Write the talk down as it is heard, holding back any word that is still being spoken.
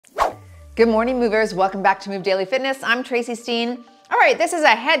Good morning, movers. Welcome back to Move Daily Fitness. I'm Tracy Steen. All right, this is a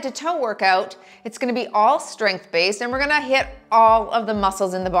head to toe workout. It's gonna be all strength based and we're gonna hit all of the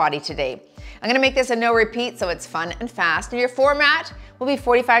muscles in the body today. I'm gonna make this a no repeat so it's fun and fast. And your format will be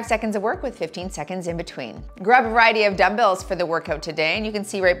 45 seconds of work with 15 seconds in between. Grab a variety of dumbbells for the workout today, and you can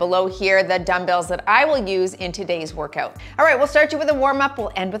see right below here the dumbbells that I will use in today's workout. All right, we'll start you with a warm up,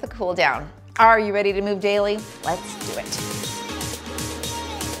 we'll end with a cool down. Are you ready to move daily? Let's do it.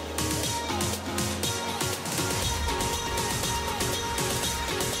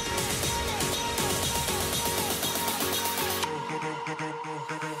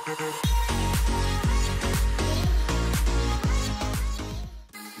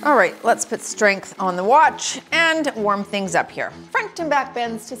 All right, let's put strength on the watch and warm things up here. Front and back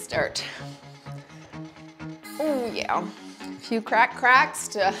bends to start. Oh yeah, a few cracks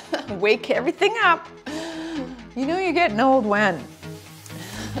to wake everything up. You know you're getting old when.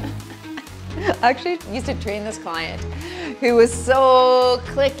 I actually used to train this client who was so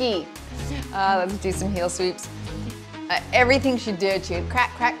clicky. Let's do some heel sweeps. Everything she did, she would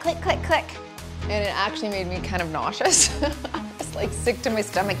crack, click, click, click. And it actually made me kind of nauseous. Like sick to my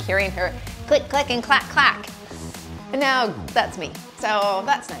stomach hearing her click, click, and clack, clack. And now that's me, so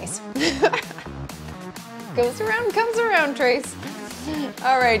that's nice. Goes around, comes around, Trace.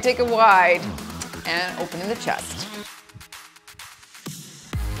 All right, take it wide and open in the chest.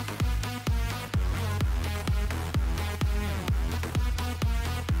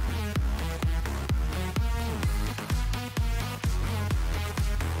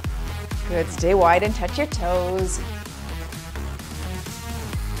 Good, stay wide and touch your toes.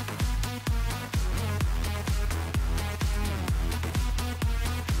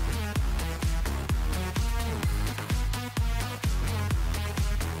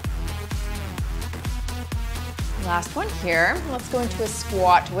 Last one here. Let's go into a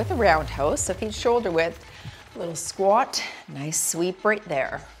squat with a roundhouse. So feet shoulder width, little squat, nice sweep right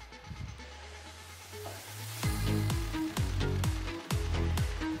there.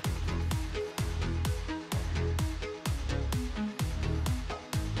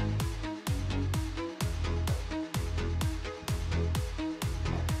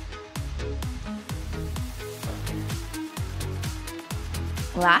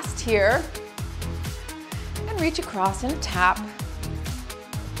 Last here. Reach across and tap.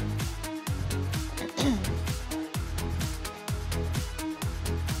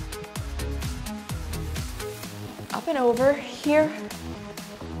 Up and over here.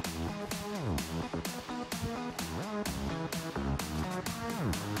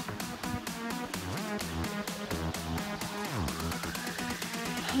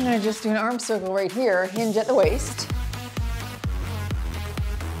 I'm gonna just do an arm circle right here, hinge at the waist.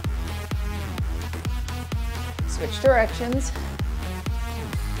 Switch directions.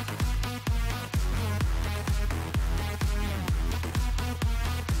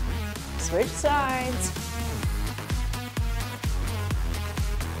 Switch sides.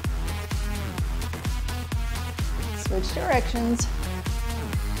 Switch directions.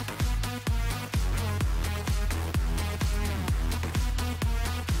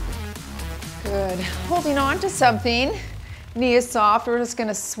 Good. Holding on to something. Knee is soft. We're just going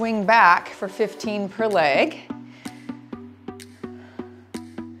to swing back for 15 per leg.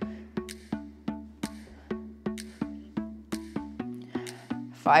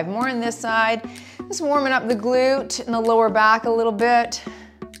 Five more on this side. Just warming up the glute and the lower back a little bit.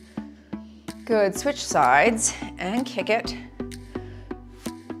 Good, switch sides and kick it.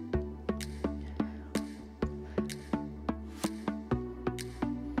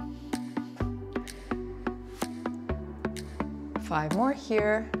 Five more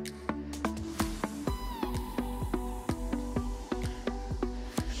here.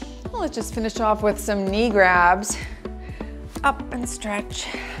 Well, let's just finish off with some knee grabs. Up and stretch,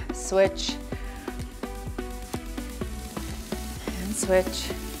 switch, and switch.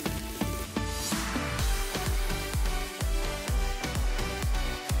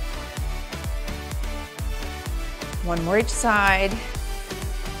 One more each side,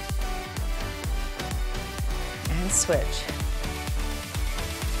 and switch.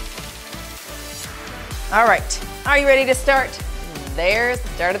 All right, are you ready to start? There's the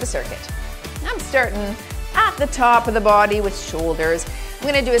start of the circuit. I'm starting at the top of the body with shoulders. I'm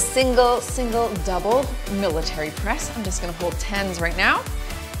gonna do a single, double military press. I'm just gonna hold 10s right now.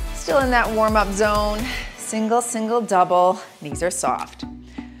 Still in that warm-up zone. Single, double, knees are soft.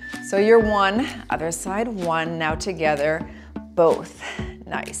 So you're one, other side one, now together, both.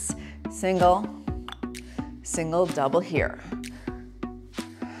 Nice. Single, double here.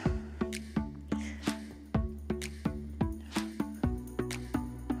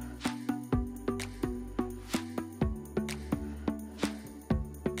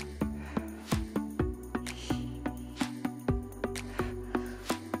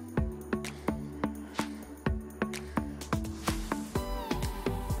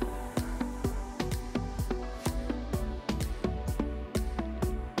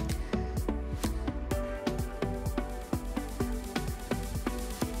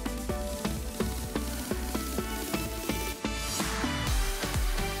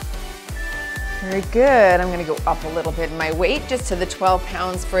 Very good. I'm gonna go up a little bit in my weight, just to the 12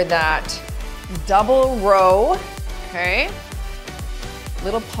 pounds for that double row, okay?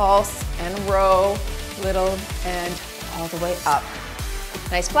 Little pulse and row, little and all the way up.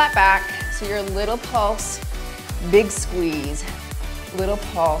 Nice flat back, so your little pulse, big squeeze. Little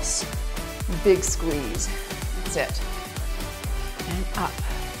pulse, big squeeze. That's it. And up.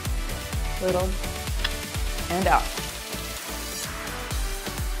 Little and up.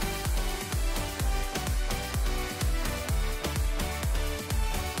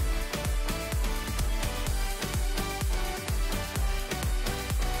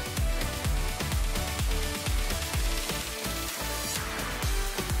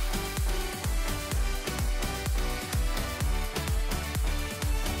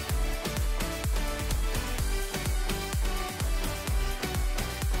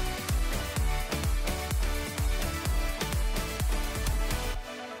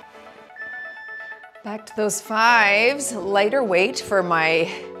 Back to those 5s, lighter weight for my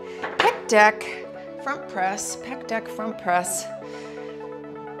pec deck front press, pec deck front press.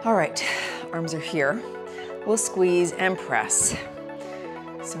 All right, arms are here. We'll squeeze and press.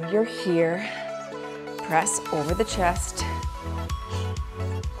 So you're here, press over the chest.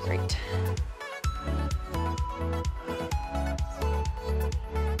 Great.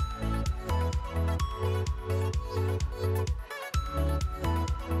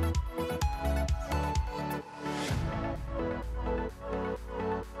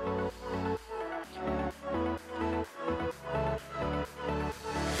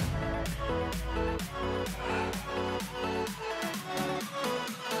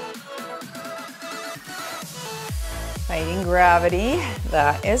 Fighting gravity,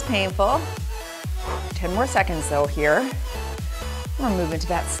 that is painful. 10 more seconds though here. We're moving to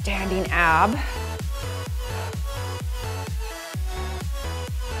that standing ab.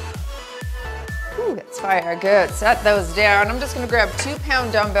 Ooh, that's fire, good. Set those down. I'm just gonna grab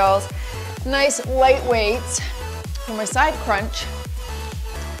 2-pound dumbbells, nice light weights for my side crunch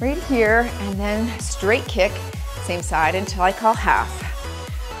right here, and then straight kick, same side until I call half.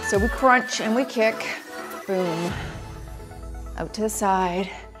 So we crunch and we kick, boom. Out to the side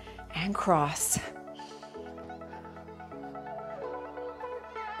and cross.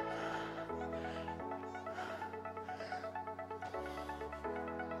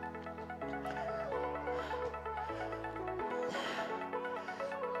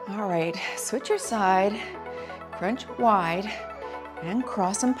 All right, switch your side, crunch wide and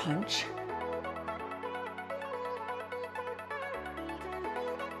cross and punch.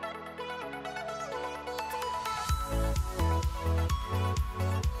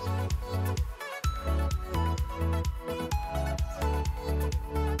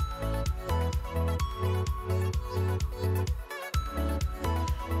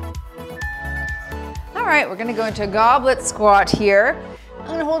 All right, we're gonna go into a goblet squat here. I'm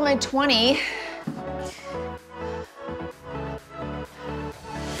gonna hold my 20.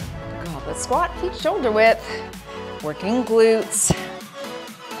 Goblet squat, feet shoulder width. Working glutes.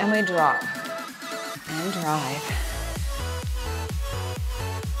 And we drop and drive.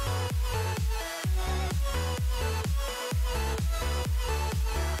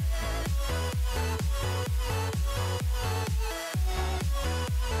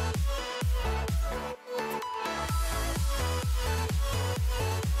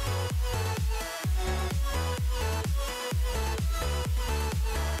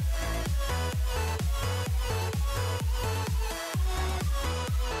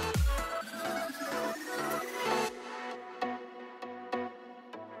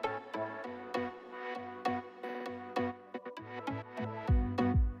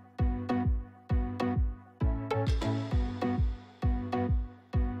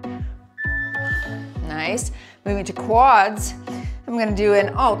 Nice. Moving to quads. I'm gonna do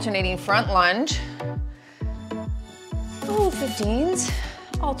an alternating front lunge. Ooh, 15s.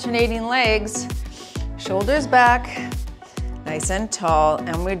 Alternating legs. Shoulders back. Nice and tall.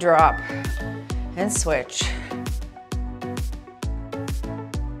 And we drop and switch.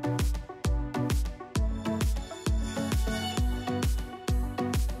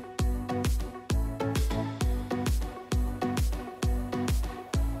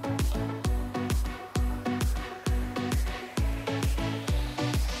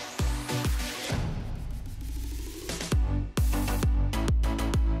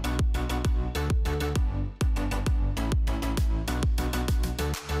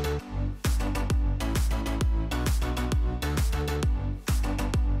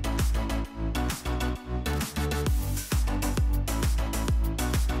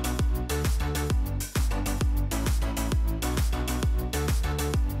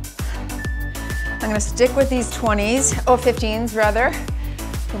 I'm gonna stick with these 15s rather,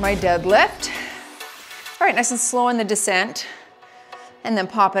 for my deadlift. All right, nice and slow in the descent. And then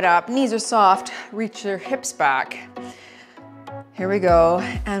pop it up. Knees are soft, reach your hips back. Here we go,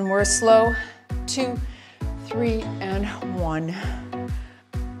 and we're slow. 2, 3, and 1.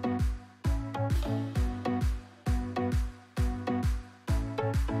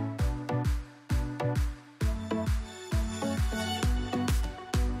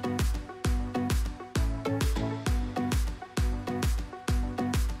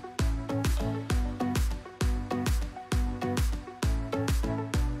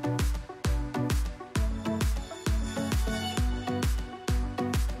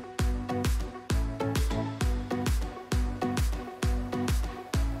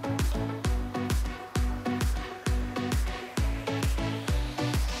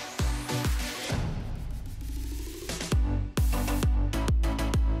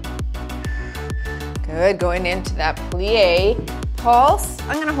 Good, going into that plie pulse.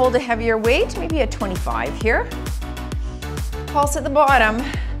 I'm gonna hold a heavier weight, maybe a 25 here. Pulse at the bottom.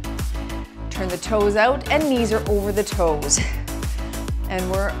 Turn the toes out and knees are over the toes. And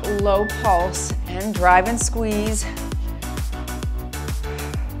we're low pulse and drive and squeeze.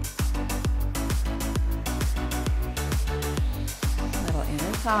 Little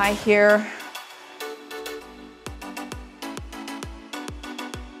inner thigh here.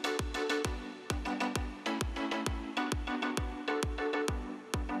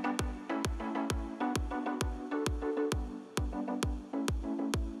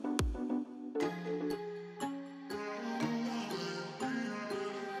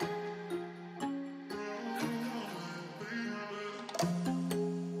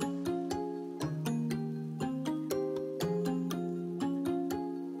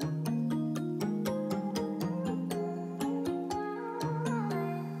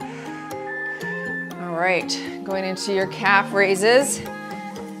 All right, going into your calf raises.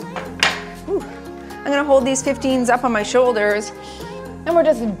 Whew. I'm gonna hold these 15s up on my shoulders, and we're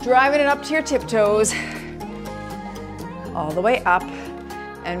just driving it up to your tiptoes, all the way up,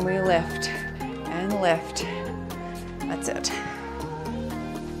 and we lift and lift. That's it.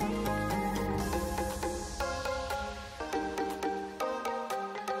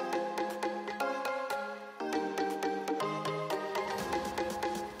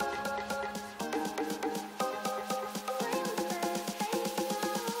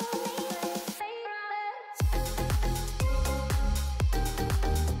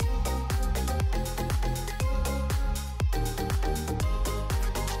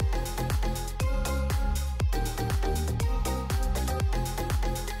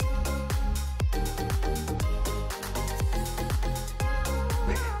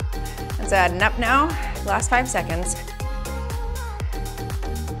 Let's add up now, last 5 seconds.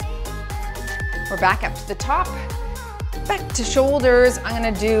 We're back up to the top, back to shoulders. I'm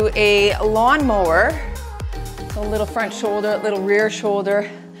gonna do a lawnmower. So a little front shoulder, a little rear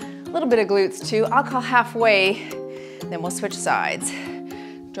shoulder, a little bit of glutes too. I'll call halfway, then we'll switch sides.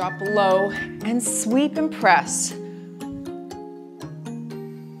 Drop low and sweep and press.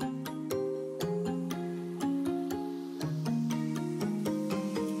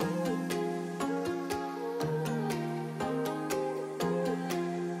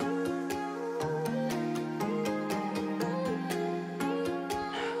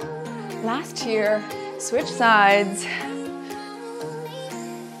 Last here, switch sides.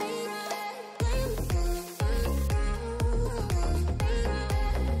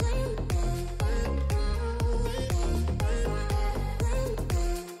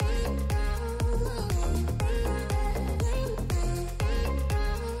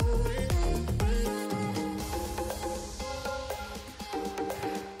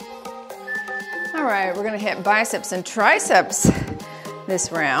 All right, we're gonna hit biceps and triceps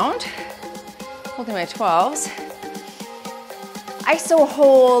this round. Holding my 12s. ISO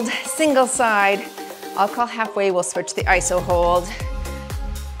hold, single side. I'll call halfway, we'll switch the ISO hold.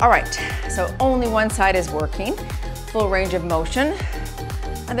 All right, so only one side is working. Full range of motion.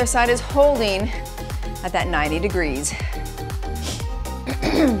 Other side is holding at that 90 degrees.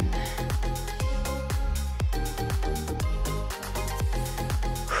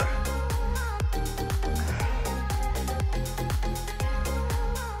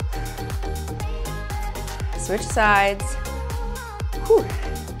 Switch sides. Whew.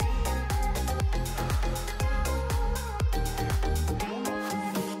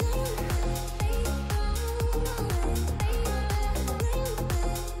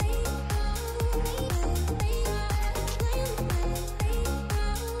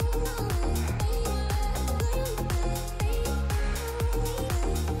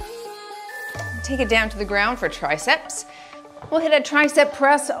 Take it down to the ground for triceps. We'll hit a tricep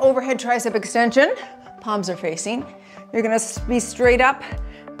press, overhead tricep extension. Palms are facing. You're gonna be straight up,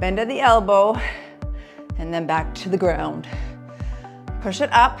 bend at the elbow, and then back to the ground. Push it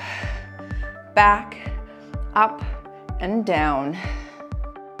up, back, up, and down.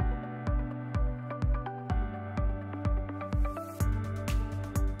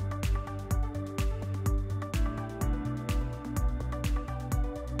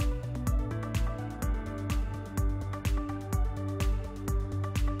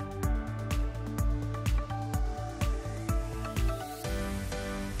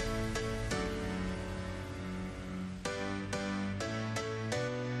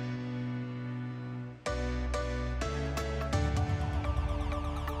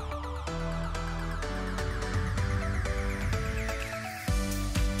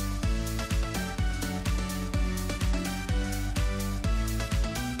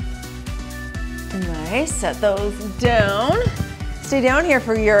 Nice, set those down. Stay down here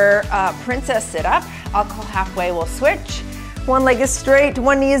for your princess sit-up. I'll call halfway, we'll switch. One leg is straight,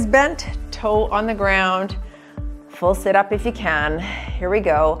 one knee is bent, toe on the ground. Full sit-up if you can. Here we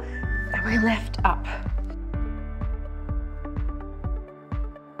go, and we lift up.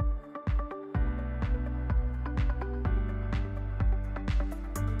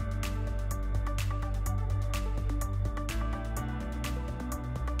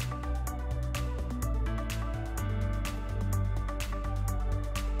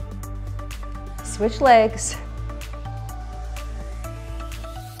 Switch legs.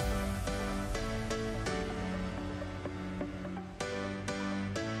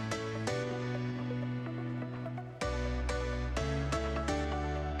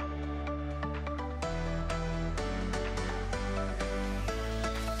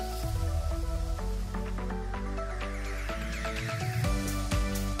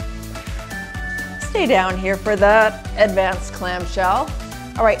 Stay down here for the advanced clamshell.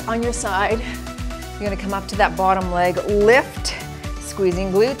 All right, on your side, you're gonna come up to that bottom leg, lift,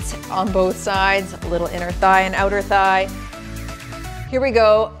 squeezing glutes on both sides, a little inner thigh and outer thigh. Here we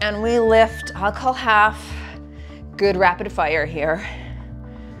go, and we lift, I'll call half. Good rapid fire here.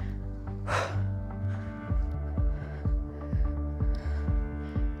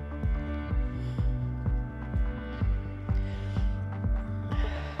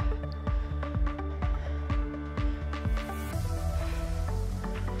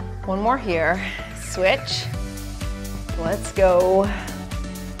 One more here. Switch. Let's go.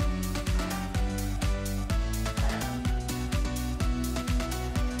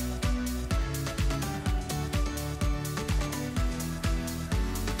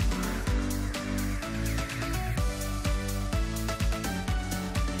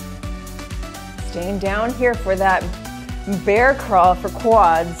 Staying down here for that bear crawl for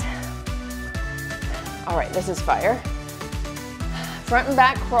quads. All right, this is fire. Front and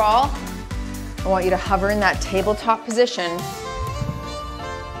back crawl. I want you to hover in that tabletop position.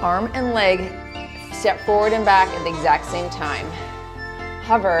 Arm and leg step forward and back at the exact same time.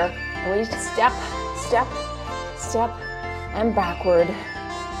 Hover, I want you to step, step, step, and backward.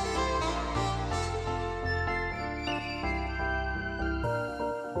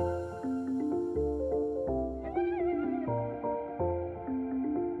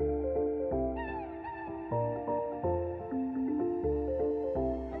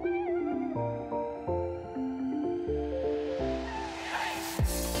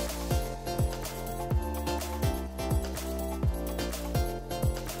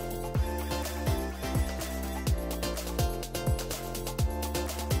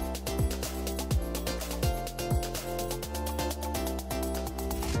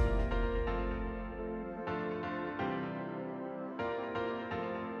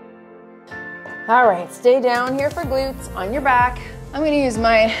 All right, stay down here for glutes on your back. I'm gonna use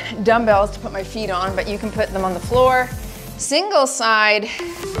my dumbbells to put my feet on, but you can put them on the floor. Single side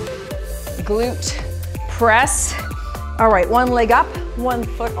glute press. All right, one leg up, one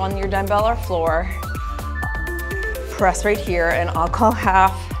foot on your dumbbell or floor. Press right here, and I'll call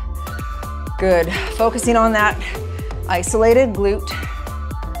half. Good, focusing on that isolated glute.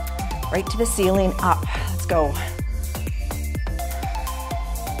 Right to the ceiling, up, let's go.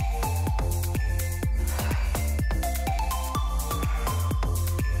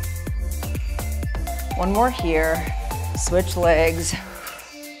 One more here, switch legs.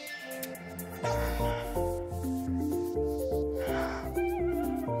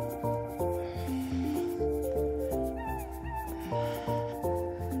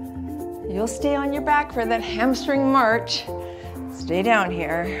 You'll stay on your back for that hamstring march. Stay down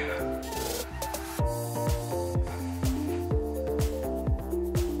here.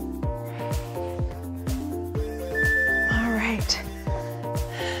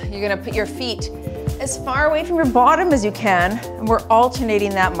 You're gonna put your feet as far away from your bottom as you can, and we're alternating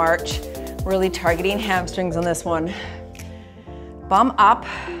that march, really targeting hamstrings on this one. Bum up.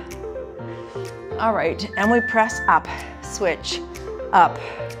 All right, and we press up, switch, up.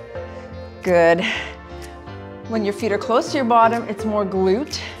 Good. When your feet are close to your bottom, it's more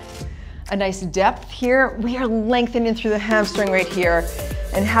glute. A nice depth here. We are lengthening through the hamstring right here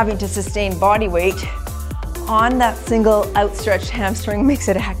and having to sustain body weight on that single outstretched hamstring makes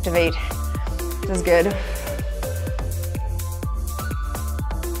it activate. This is good.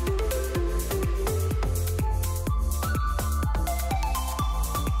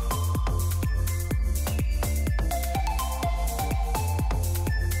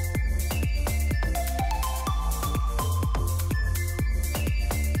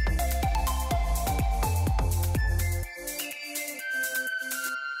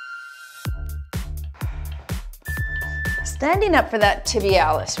 Standing up for that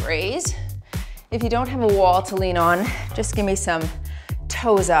tibialis raise. If you don't have a wall to lean on, just give me some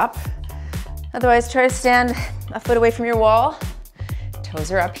toes up. Otherwise, try to stand a foot away from your wall.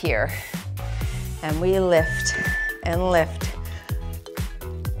 Toes are up here. And we lift and lift.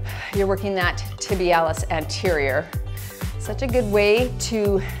 You're working that tibialis anterior. Such a good way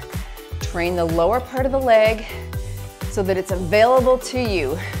to train the lower part of the leg so that it's available to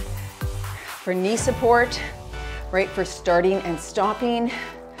you for knee support, right, for starting and stopping,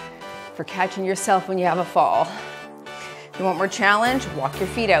 for catching yourself when you have a fall. If you want more challenge, walk your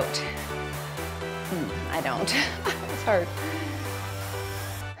feet out. I don't, it's hard.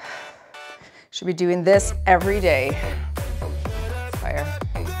 Should be doing this every day. Fire.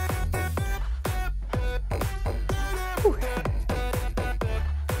 Whew.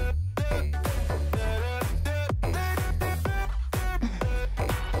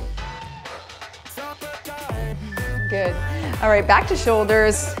 Good. All right, back to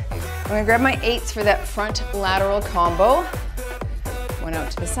shoulders. I'm gonna grab my 8s for that front lateral combo. One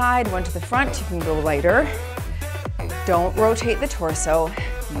out to the side, one to the front. You can go lighter. Don't rotate the torso.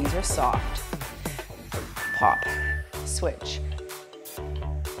 Knees are soft. Pop, switch.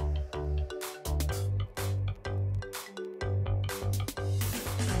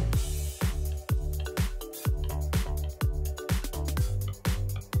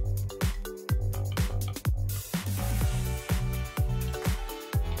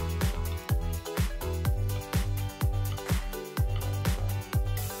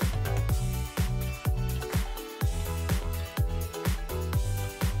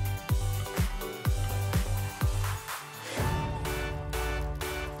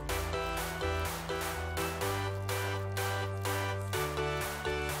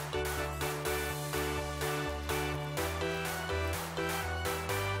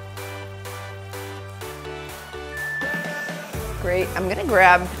 Great, I'm gonna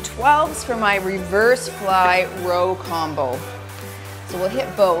grab 12s for my reverse fly row combo. So we'll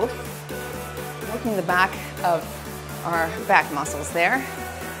hit both, working the back of our back muscles there.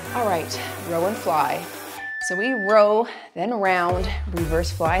 All right, row and fly. So we row, then round,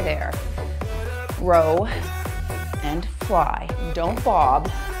 reverse fly there. Row and fly, don't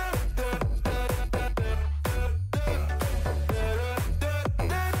bob.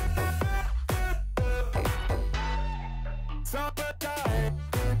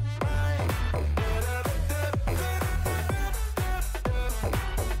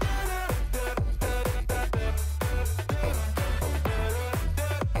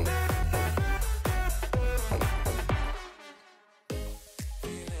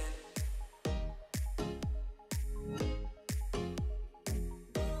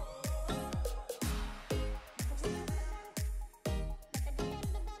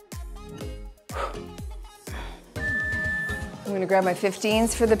 I'm gonna grab my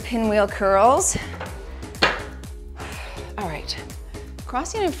 15s for the pinwheel curls. All right,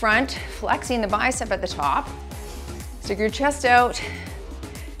 crossing in front, flexing the bicep at the top. Stick your chest out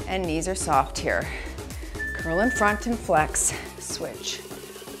and knees are soft here. Curl in front and flex, switch.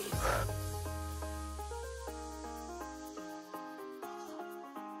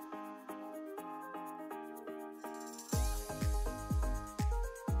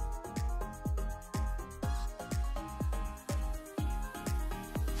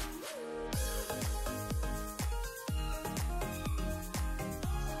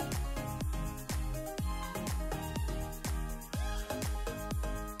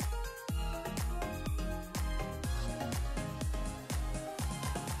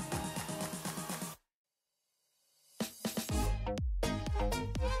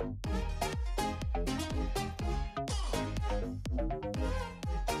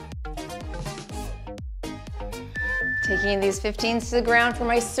 Taking these 15s to the ground for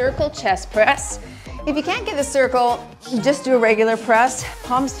my circle chest press. If you can't get the circle, just do a regular press.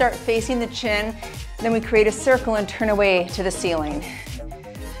 Palms start facing the chin. Then we create a circle and turn away to the ceiling.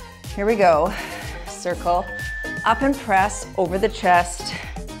 Here we go. Circle, up and press over the chest.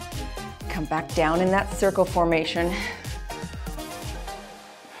 Come back down in that circle formation.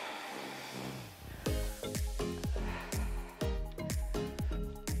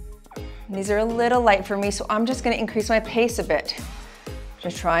 These are a little light for me, so I'm just gonna increase my pace a bit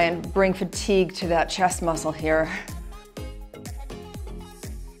to try and bring fatigue to that chest muscle here.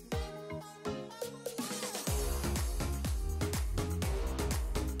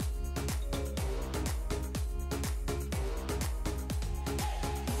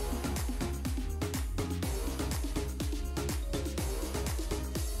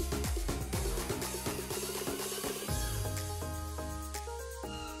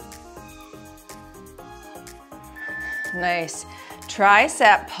 Nice.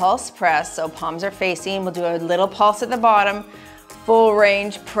 Tricep pulse press, so palms are facing. We'll do a little pulse at the bottom, full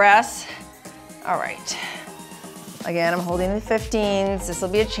range press. All right. Again, I'm holding the 15s. This will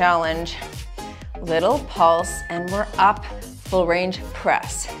be a challenge. Little pulse, and we're up, full range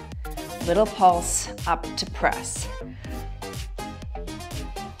press. Little pulse, up to press.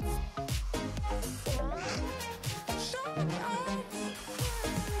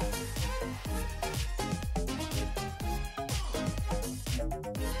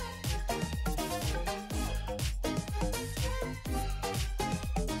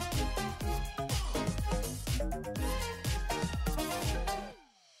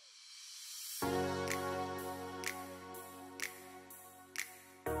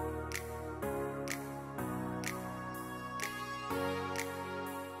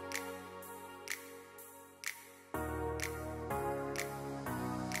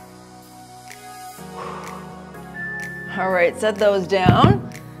 All right, set those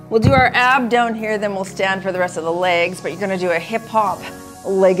down. We'll do our ab down here, then we'll stand for the rest of the legs, but you're gonna do a hip hop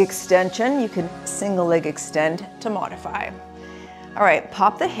leg extension. You can single leg extend to modify. All right,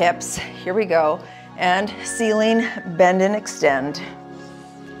 pop the hips, here we go, and ceiling, bend and extend.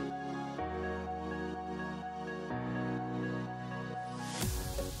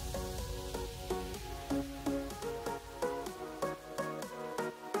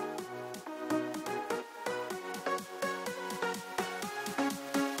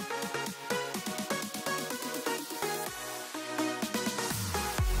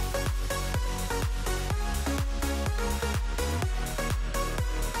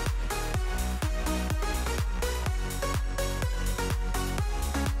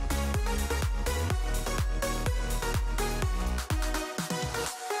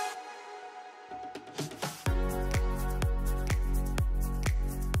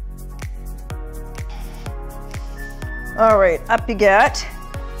 All right, up you get.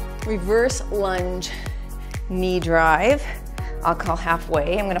 Reverse lunge, knee drive. I'll call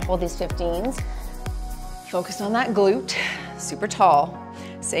halfway. I'm gonna hold these 15s. Focus on that glute, super tall.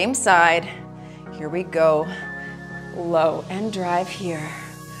 Same side, here we go. Low and drive here.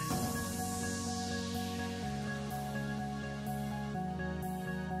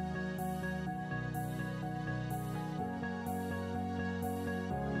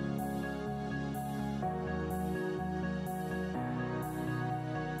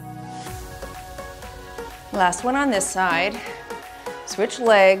 Last one on this side. Switch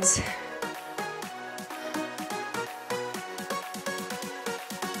legs.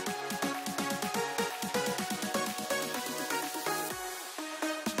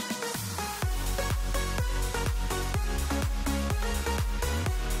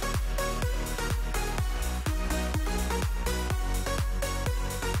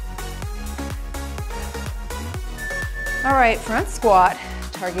 All right, front squat,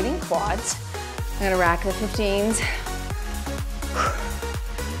 targeting quads. I'm gonna rack the 15s.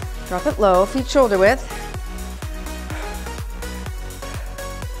 Drop it low, feet shoulder width.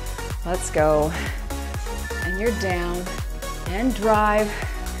 Let's go. And you're down and drive.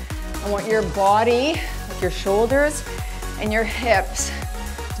 I want your body, like your shoulders and your hips,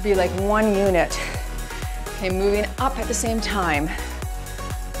 to be like one unit. Okay, moving up at the same time.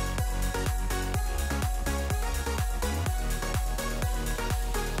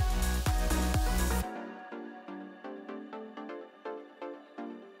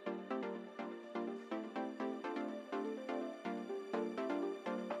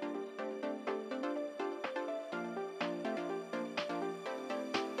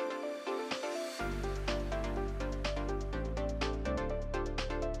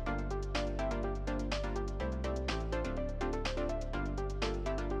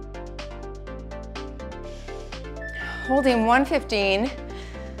 holding 115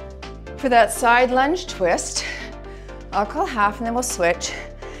 for that side lunge twist. I'll call half and then we'll switch.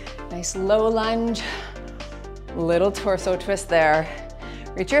 Nice low lunge, little torso twist there.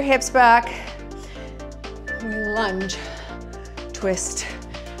 Reach your hips back. We lunge, twist,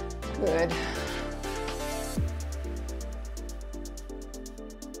 good.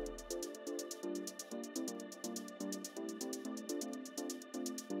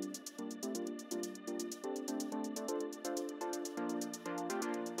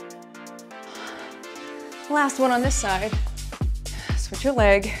 Last one on this side. Switch your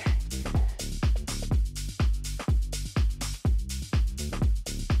leg.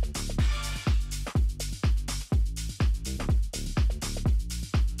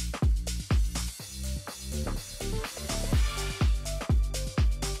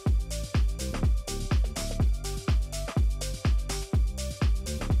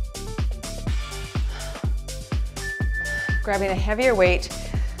 Grabbing a heavier weight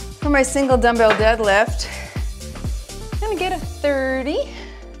for my single dumbbell deadlift. I'm gonna get a 30.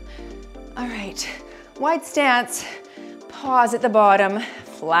 All right, wide stance, pause at the bottom,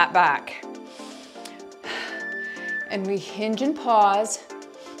 flat back. And we hinge and pause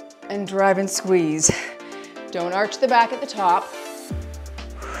and drive and squeeze. Don't arch the back at the top.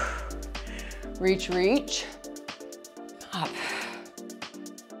 Reach, reach, up.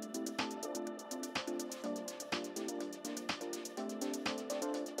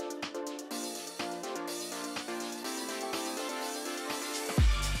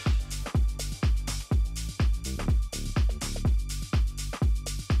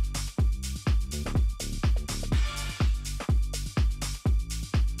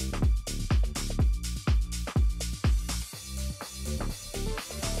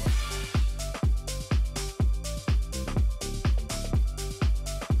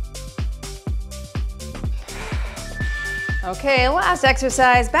 Okay, last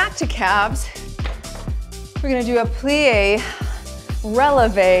exercise, back to calves. We're gonna do a plie,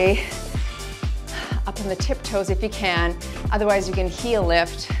 releve, up on the tiptoes if you can. Otherwise you can heel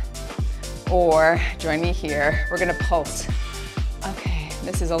lift or join me here. We're gonna pulse. Okay,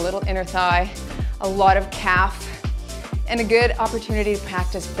 this is a little inner thigh, a lot of calf, and a good opportunity to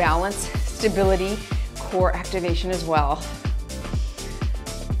practice balance, stability, core activation as well.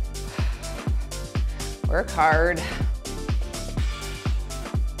 Work hard.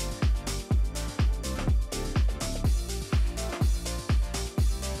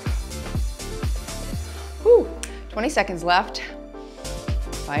 Whew, 20 seconds left.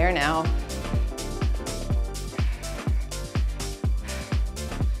 Fire now.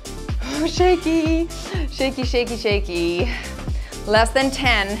 Oh, shaky, shaky, shaky, shaky. Less than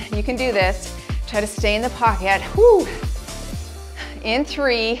 10, you can do this. Try to stay in the pocket. Whew. In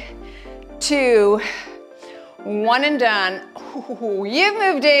 3, 2, 1 and done. Ooh, you've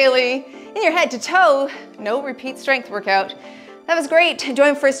moved daily in your head to toe. No repeat strength workout. That was great.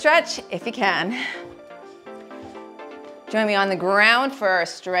 Join for a stretch if you can. Join me on the ground for our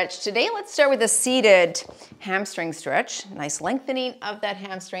stretch today. Let's start with a seated hamstring stretch. Nice lengthening of that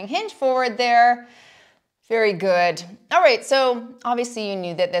hamstring. Hinge forward there. Very good. All right, so obviously you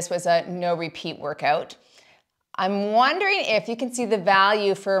knew that this was a no repeat workout. I'm wondering if you can see the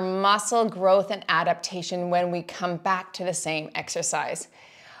value for muscle growth and adaptation when we come back to the same exercise.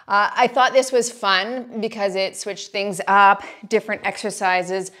 I thought this was fun because it switched things up, different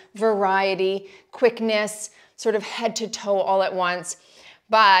exercises, variety, quickness, sort of head to toe all at once.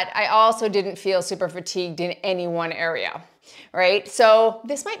 But I also didn't feel super fatigued in any one area, right? So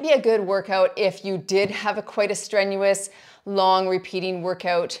this might be a good workout if you did have quite a strenuous, long repeating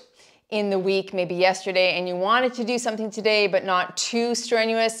workout in the week, maybe yesterday, and you wanted to do something today, but not too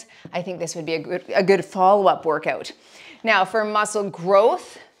strenuous. I think this would be a good follow-up workout. Now for muscle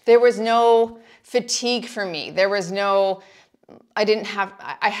growth, there was no fatigue for me. There was no,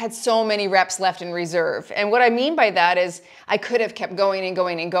 I had so many reps left in reserve. And what I mean by that is I could have kept going and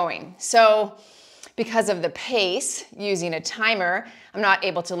going and going. So because of the pace, using a timer, I'm not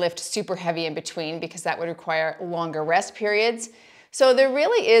able to lift super heavy in between because that would require longer rest periods. So there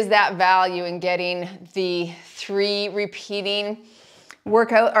really is that value in getting the 3 repeating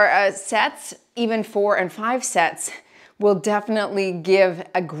workout or sets, even 4 and 5 sets will definitely give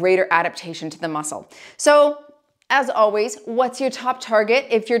a greater adaptation to the muscle. So as always, what's your top target?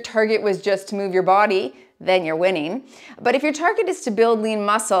 If your target was just to move your body, then you're winning. But if your target is to build lean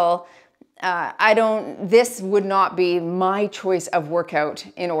muscle, this would not be my choice of workout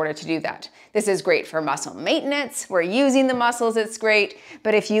in order to do that. This is great for muscle maintenance. We're using the muscles, it's great.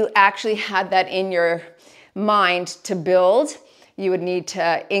 But if you actually had that in your mind to build, you would need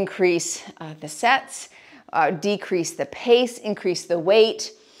to increase the sets decrease the pace, increase the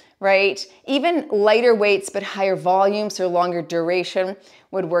weight, right? Even lighter weights but higher volumes or longer duration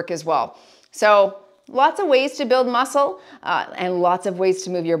would work as well. So lots of ways to build muscle and lots of ways to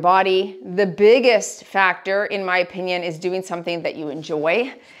move your body. The biggest factor, in my opinion, is doing something that you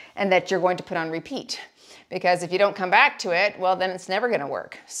enjoy and that you're going to put on repeat. Because if you don't come back to it, well, then it's never gonna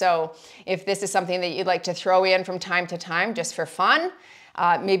work. So if this is something that you'd like to throw in from time to time just for fun,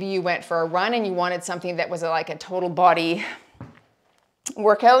 maybe you went for a run and you wanted something that was like a total body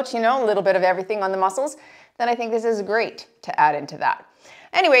workout, you know, a little bit of everything on the muscles, then I think this is great to add into that.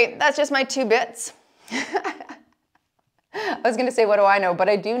 Anyway, that's just my 2 bits. I was gonna say, what do I know? But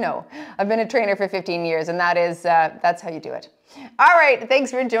I do know. I've been a trainer for 15 years and that's how you do it. All right, thanks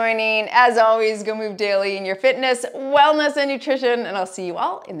for joining. As always, go move daily in your fitness, wellness, and nutrition, and I'll see you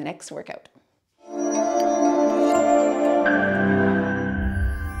all in the next workout.